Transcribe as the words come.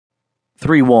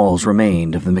3 walls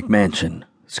remained of the McMansion,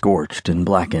 scorched and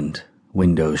blackened,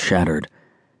 windows shattered.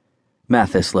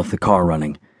 Mathis left the car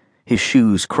running. His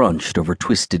shoes crunched over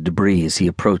twisted debris as he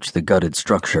approached the gutted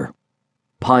structure.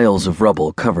 Piles of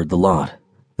rubble covered the lot,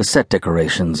 the set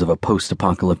decorations of a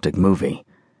post-apocalyptic movie.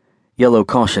 Yellow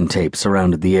caution tape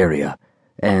surrounded the area,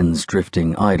 ends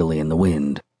drifting idly in the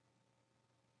wind.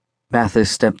 Mathis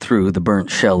stepped through the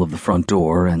burnt shell of the front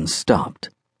door and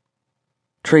stopped.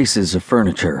 Traces of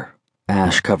furniture,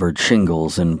 ash-covered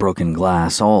shingles and broken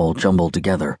glass all jumbled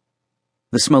together.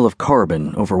 The smell of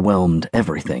carbon overwhelmed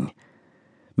everything.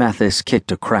 Mathis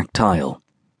kicked a cracked tile.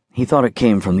 He thought it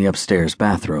came from the upstairs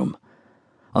bathroom.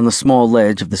 On the small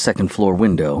ledge of the second-floor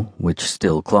window, which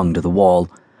still clung to the wall,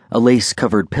 a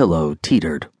lace-covered pillow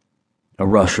teetered. A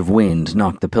rush of wind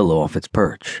knocked the pillow off its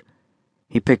perch.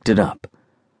 He picked it up.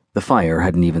 The fire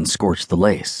hadn't even scorched the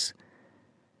lace.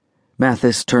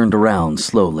 Mathis turned around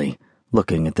slowly,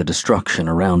 looking at the destruction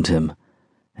around him,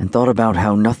 and thought about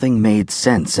how nothing made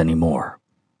sense anymore.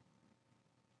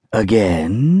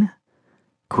 "Again?"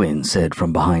 Quinn said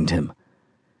from behind him.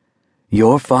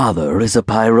 "Your father is a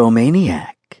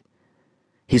pyromaniac."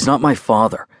 "He's not my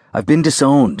father. I've been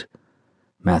disowned."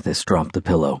 Mathis dropped the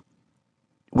pillow.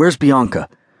 "Where's Bianca?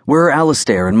 Where are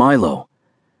Alistair and Milo?"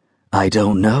 "I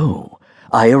don't know.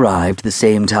 I arrived the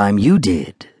same time you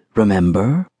did,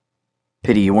 remember?"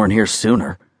 "Pity you weren't here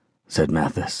sooner," said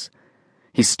Mathis.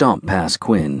 He stomped past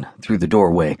Quinn, through the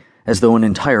doorway, as though an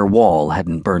entire wall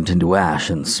hadn't burnt into ash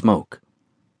and smoke.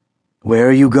 "Where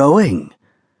are you going?"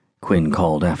 Quinn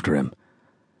called after him.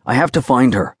 "I have to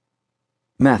find her."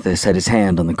 Mathis had his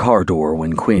hand on the car door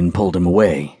when Quinn pulled him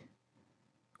away.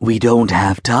 "We don't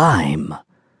have time."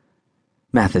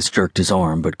 Mathis jerked his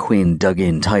arm, but Quinn dug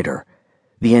in tighter.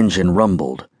 The engine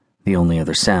rumbled, the only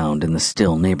other sound in the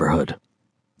still neighborhood.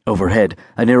 Overhead,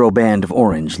 a narrow band of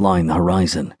orange lined the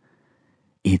horizon.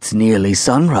 "It's nearly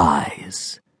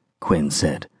sunrise," Quinn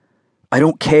said. "I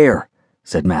don't care,"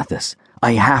 said Mathis.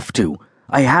 I have to.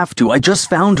 I just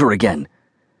found her again."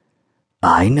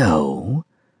 "I know."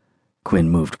 Quinn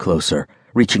moved closer,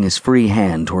 reaching his free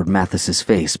hand toward Mathis's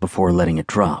face before letting it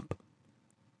drop.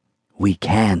 "We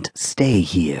can't stay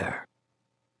here."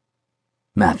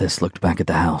 Mathis looked back at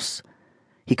the house.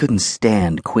 He couldn't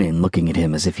stand Quinn looking at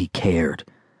him as if he cared,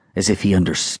 as if he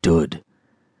understood.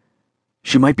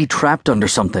 "She might be trapped under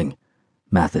something,"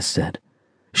 Mathis said.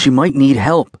 "She might need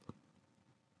help."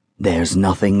 "There's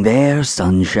nothing there,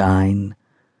 sunshine."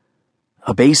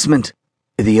 "A basement."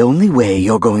 "The only way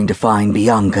you're going to find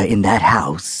Bianca in that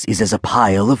house is as a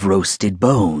pile of roasted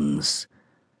bones."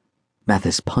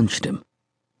 Mathis punched him.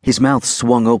 His mouth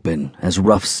swung open as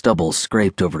rough stubble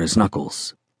scraped over his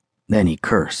knuckles. Then he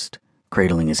cursed,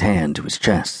 cradling his hand to his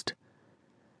chest.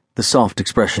 The soft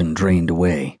expression drained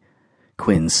away.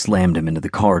 Quinn slammed him into the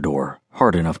car door,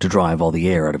 hard enough to drive all the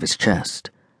air out of his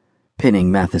chest.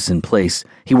 Pinning Mathis in place,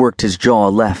 he worked his jaw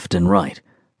left and right,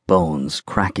 bones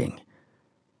cracking.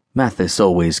 Mathis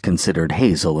always considered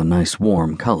hazel a nice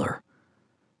warm color.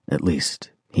 At least,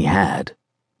 he had.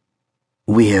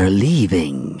 "We're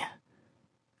leaving."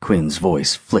 Quinn's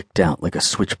voice flicked out like a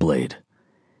switchblade.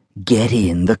 "Get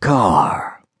in the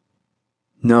car."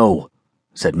 "No,"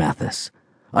 said Mathis.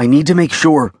 "I need to make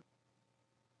sure."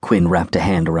 Quinn wrapped a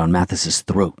hand around Mathis's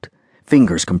throat,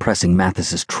 fingers compressing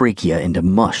Mathis's trachea into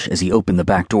mush as he opened the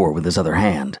back door with his other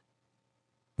hand.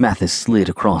 Mathis slid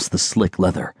across the slick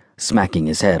leather, smacking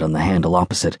his head on the handle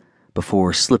opposite,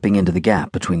 before slipping into the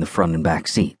gap between the front and back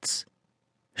seats.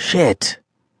 "Shit!"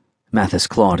 Mathis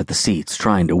clawed at the seats,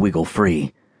 trying to wiggle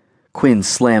free. Quinn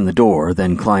slammed the door,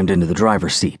 then climbed into the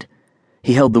driver's seat.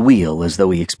 He held the wheel as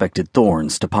though he expected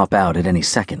thorns to pop out at any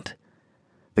second.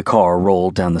 The car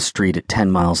rolled down the street at 10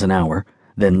 miles an hour,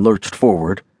 then lurched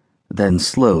forward, then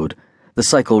slowed, the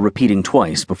cycle repeating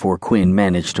twice before Quinn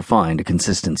managed to find a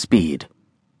consistent speed.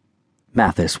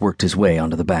 Mathis worked his way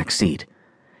onto the back seat.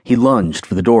 He lunged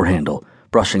for the door handle,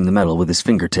 brushing the metal with his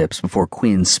fingertips before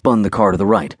Quinn spun the car to the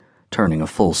right, turning a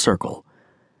full circle.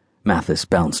 Mathis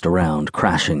bounced around,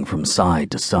 crashing from side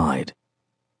to side.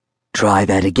 "Try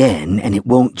that again, and it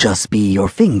won't just be your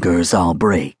fingers I'll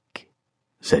break,"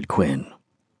 said Quinn.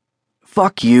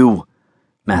 "Fuck you!"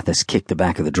 Mathis kicked the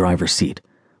back of the driver's seat.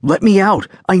 "Let me out!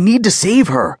 I need to save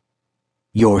her!"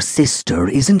 "Your sister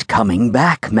isn't coming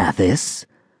back, Mathis."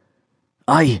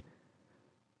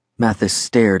 Mathis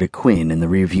stared at Quinn in the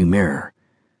rearview mirror.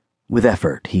 With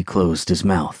effort, he closed his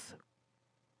mouth.